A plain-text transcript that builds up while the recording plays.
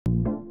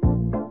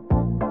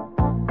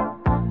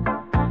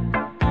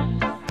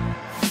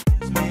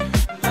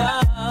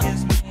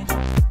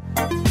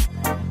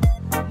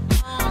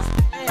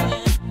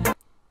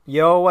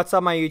Yo, what's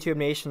up my YouTube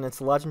nation?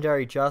 It's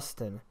Legendary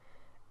Justin,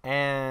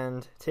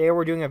 and today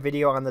we're doing a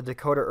video on the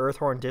Dakota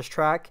EARTHHORN diss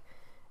track,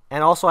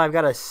 and also I've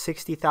got a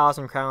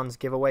 60,000 crowns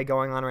giveaway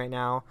going on right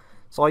now.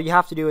 So all you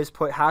have to do is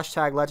put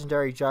hashtag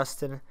Legendary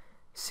Justin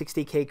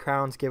 60k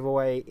crowns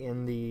giveaway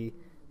in the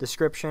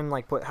description,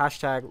 like put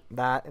hashtag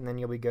that, and then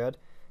you'll be good.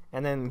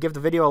 And then give the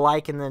video a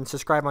like and then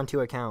subscribe on 2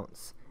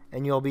 accounts,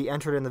 and you'll be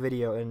entered in the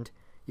video, and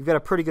you've got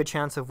a pretty good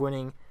chance of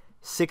winning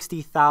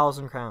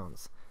 60,000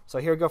 crowns. So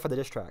here we go for the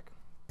diss track.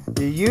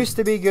 You used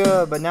to be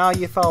good, but now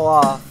you fell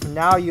off.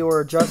 Now you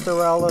are just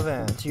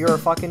irrelevant. You're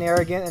fucking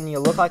arrogant and you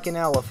look like an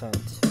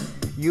elephant.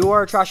 You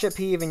are a trash at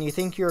peeve and you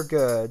think you're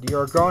good.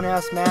 You're a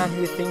grown-ass man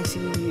who thinks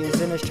he is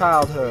in his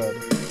childhood.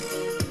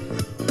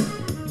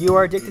 You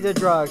are addicted to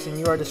drugs and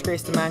you are a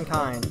disgrace to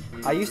mankind.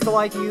 I used to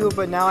like you,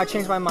 but now I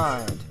changed my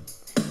mind.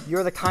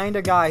 You're the kind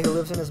of guy who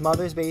lives in his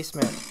mother's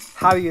basement.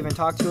 How you even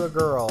talk to a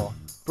girl?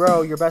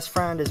 Bro, your best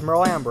friend is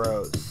Merle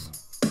Ambrose.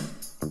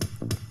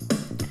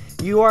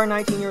 You are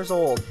 19 years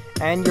old,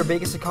 and your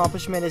biggest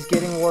accomplishment is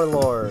getting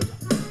Warlord.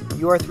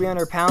 You are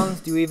 300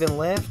 pounds, do you even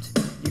lift?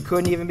 You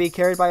couldn't even be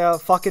carried by a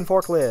fucking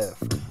forklift.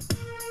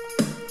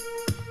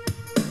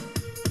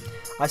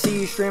 I see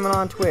you streaming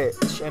on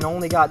Twitch, and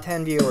only got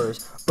 10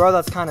 viewers. Bro,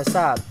 that's kinda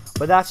sad,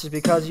 but that's just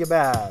because you're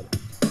bad.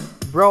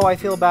 Bro, I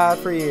feel bad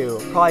for you,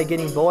 probably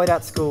getting bullied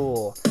at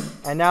school.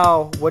 And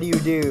now, what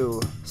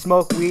do?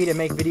 Smoke weed and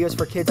make videos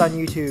for kids on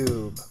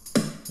YouTube.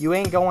 You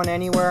ain't going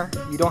anywhere,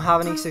 you don't have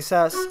any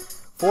success.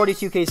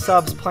 42k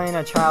subs playing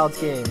a child's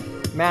game.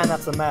 Man,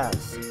 that's a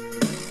mess.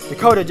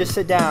 Dakota, just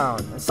sit down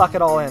and suck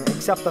it all in,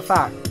 accept the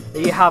fact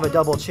that you have a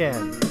double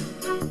chin.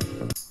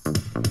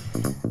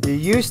 You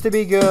used to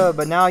be good,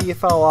 but now you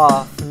fell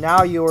off.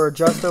 Now you are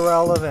just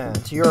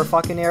irrelevant. You're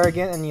fucking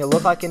arrogant and you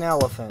look like an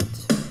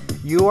elephant.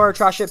 You are a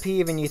trash at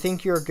peeve and you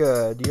think you're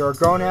good. You're a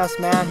grown-ass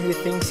man who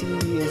thinks he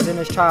is in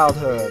his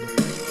childhood.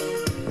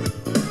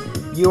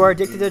 You are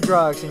addicted to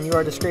drugs and you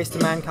are a disgrace to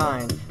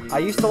mankind. I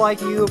used to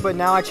like you, but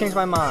now I changed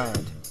my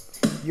mind.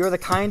 You're the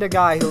kind of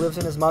guy who lives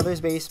in his mother's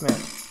basement.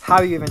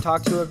 How you even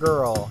talk to a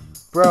girl?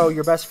 Bro,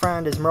 your best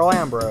friend is Merle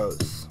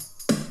Ambrose.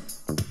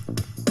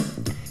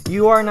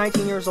 You are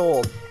 19 years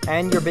old,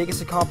 and your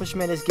biggest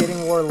accomplishment is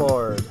getting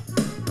Warlord.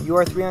 You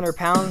are 300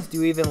 pounds, do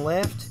you even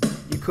lift?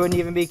 You couldn't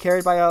even be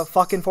carried by a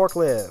fucking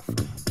forklift.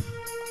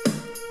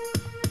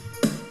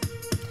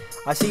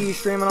 I see you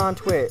streaming on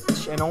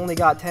Twitch, and only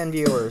got 10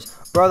 viewers.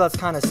 Bro, that's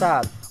kinda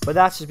sad, but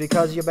that's just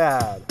because you're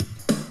bad.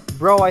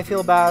 Bro, I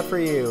feel bad for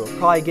you,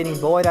 probably getting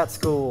bullied at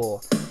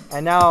school.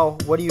 And now,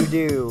 what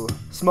do?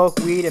 Smoke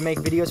weed and make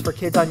videos for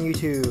kids on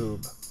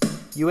YouTube.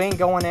 You ain't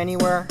going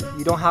anywhere,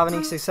 you don't have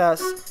any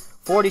success.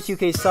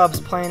 42k subs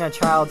playing a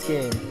child's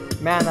game.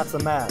 Man, that's a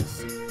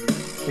mess.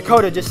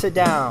 Dakota, just sit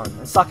down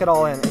and suck it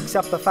all in,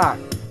 accept the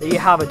fact that you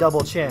have a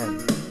double chin.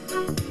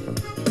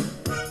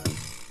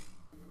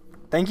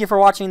 Thank you for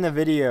watching the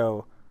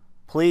video.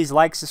 Please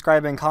like,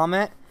 subscribe, and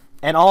comment.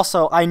 And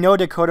also, I know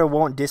Dakota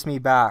won't diss me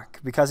back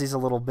because he's a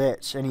little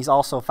bitch and he's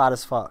also fat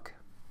as fuck.